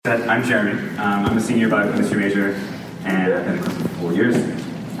I'm Jeremy. I'm a senior biochemistry major, and I've been in class for 4 years.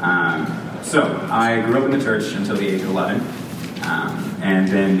 So I grew up in the church until the age of 11, and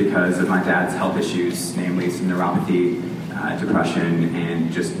then because of my dad's health issues, namely some neuropathy, depression,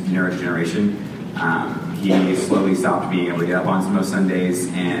 and just neurodegeneration, he slowly stopped being able to get up on most Sundays,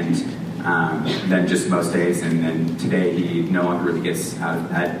 and then just most days, and then today he no longer really gets out of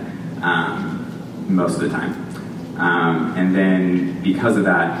bed most of the time. And then because of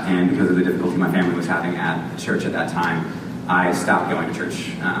that, and because of the difficulty my family was having at church at that time, I stopped going to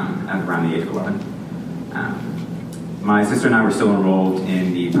church at around the age of 11. My sister and I were still enrolled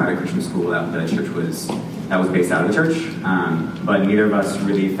in the private Christian school that the church was based out of the church, but neither of us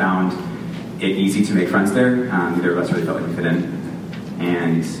really found it easy to make friends there. Neither of us really felt like we fit in.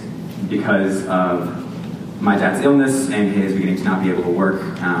 And because of my dad's illness and his beginning to not be able to work,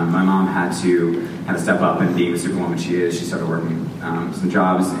 my mom had to kind of step up, and being the superwoman she is, she started working some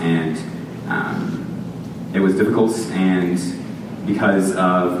jobs, and it was difficult. And because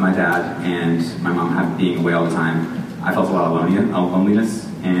of my dad and my mom being away all the time, I felt a lot of loneliness.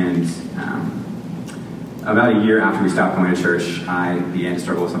 And about a year after we stopped going to church, I began to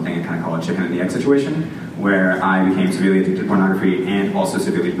struggle with something I kind of call a chicken and the egg situation, where I became severely addicted to pornography and also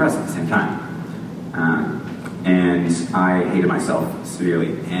severely depressed at the same time. And I hated myself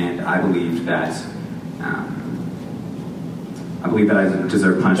severely, and I believed that I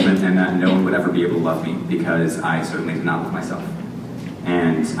deserved punishment, and that no one would ever be able to love me, because I certainly did not love myself.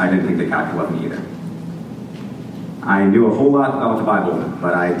 And I didn't think that God could love me either. I knew a whole lot about the Bible,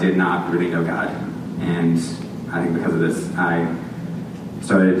 but I did not really know God. And I think because of this, I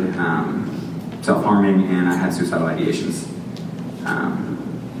started self-harming, and I had suicidal ideations.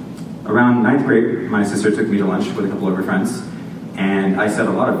 Around 9th grade, my sister took me to lunch with a couple of her friends, and I said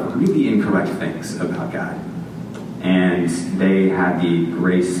a lot of really incorrect things about God. And they had the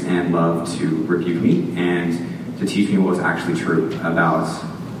grace and love to rebuke me and to teach me what was actually true about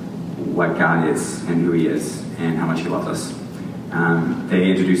what God is and who He is and how much He loves us. They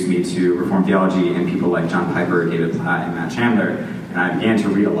introduced me to Reformed theology and people like John Piper, David Platt, and Matt Chandler, and I began to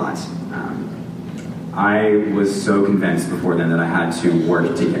read a lot. I was so convinced before then that I had to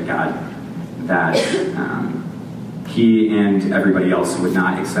work to get God, that He and everybody else would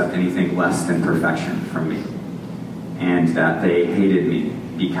not accept anything less than perfection from me, and that they hated me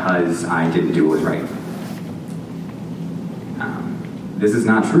because I didn't do what was right. This is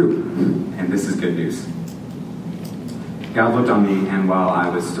not true, and this is good news. God looked on me, and while I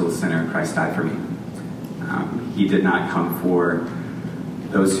was still a sinner, Christ died for me. He did not come for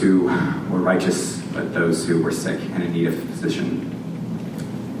those who were righteous, but those who were sick and in need of a physician.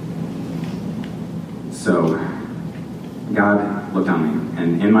 So God looked on me,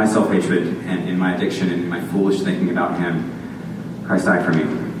 and in my self-hatred, and in my addiction, and in my foolish thinking about Him, Christ died for me.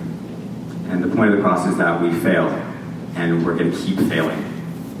 And the point of the cross is that we fail, and we're going to keep failing.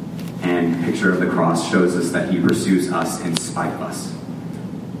 And the picture of the cross shows us that He pursues us in spite of us.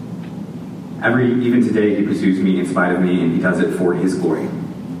 Even today, He pursues me in spite of me, and He does it for His glory.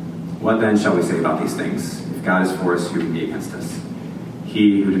 What then shall we say about these things? If God is for us, who can be against us?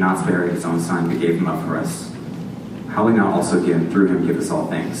 He who did not spare His own Son, but gave Him up for us, how will He not also through Him give us all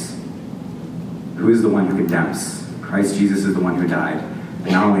things? Who is the one who condemns? Christ Jesus is the one who died,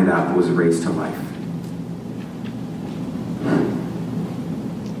 and not only that, but was raised to life.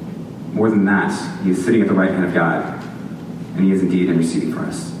 More than that, He is sitting at the right hand of God, and He is indeed interceding for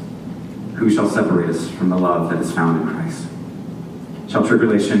us. Who shall separate us from the love that is found in Christ? Shall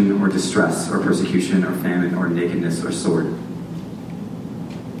tribulation, or distress, or persecution, or famine, or nakedness, or sword?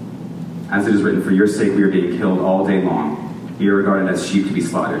 As it is written, for your sake we are being killed all day long. We are regarded as sheep to be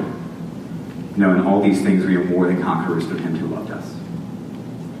slaughtered. No, in all these things we are more than conquerors through Him who loved us.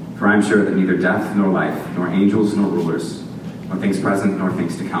 For I am sure that neither death nor life, nor angels nor rulers, nor things present nor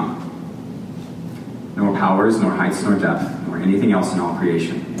things to come, nor powers, nor heights, nor depth, nor anything else in all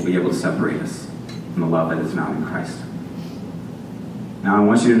creation will be able to separate us from the love that is found in Christ. Now, I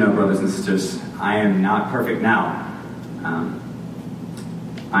want you to know, brothers and sisters, I am not perfect now.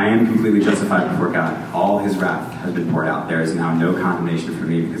 I am completely justified before God. All His wrath has been poured out. There is now no condemnation for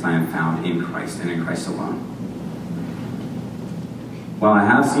me, because I am found in Christ and in Christ alone. While I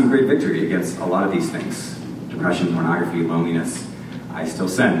have seen great victory against a lot of these things, depression, pornography, loneliness, I still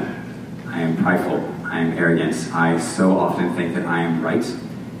sin. I am prideful. I am arrogant. I so often think that I am right,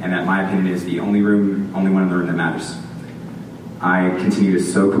 and that my opinion is the only one in the room that matters. I continue to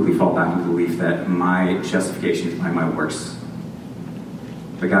so quickly fall back into the belief that my justification is by my works.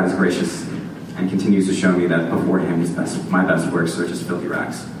 But God is gracious and continues to show me that before Him, my best works are just filthy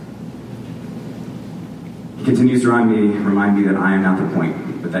rags. He continues to remind me that I am not the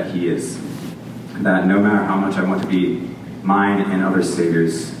point. but that he is. That no matter how much I want to be mine and other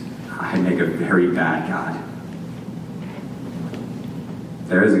saviors, I make a very bad God.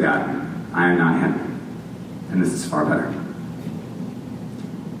 There is a God. I am not him. And this is far better.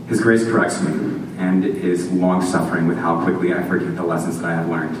 His grace corrects me and is long-suffering with how quickly I forget the lessons that I have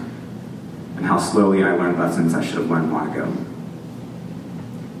learned and how slowly I learned lessons I should have learned long ago.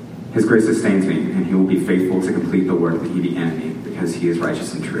 His grace sustains me, and he will be faithful to complete the work that he began in me, because he is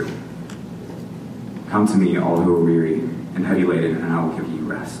righteous and true. Come to me, all who are weary and heavy-laden, and I will give you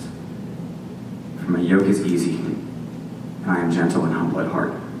rest. For my yoke is easy, and I am gentle and humble at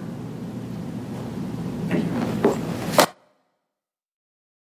heart.